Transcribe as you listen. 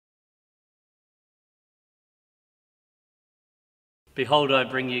Behold, I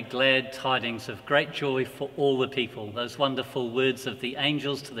bring you glad tidings of great joy for all the people. Those wonderful words of the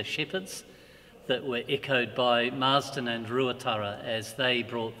angels to the shepherds that were echoed by Marsden and Ruatara as they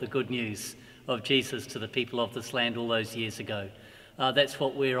brought the good news of Jesus to the people of this land all those years ago. That's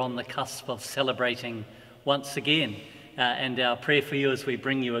what we're on the cusp of celebrating once again. And our prayer for you as we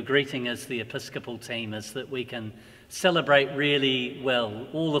bring you a greeting as the Episcopal team is that we can celebrate really well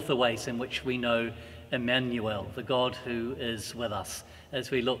all of the ways in which we know Emmanuel, the God who is with us,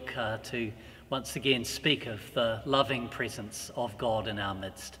 as we look to once again speak of the loving presence of God in our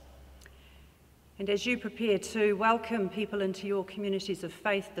midst. And as you prepare to welcome people into your communities of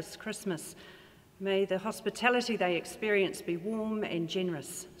faith this Christmas, may the hospitality they experience be warm and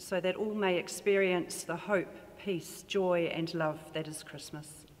generous, so that all may experience the hope, peace, joy and love that is Christmas.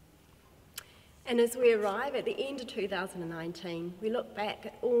 And as we arrive at the end of 2019, we look back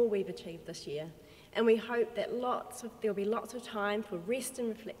at all we've achieved this year, and we hope that there'll be lots of time for rest and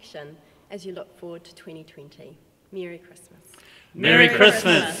reflection as you look forward to 2020. Merry Christmas. Merry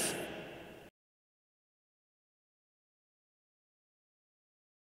Christmas.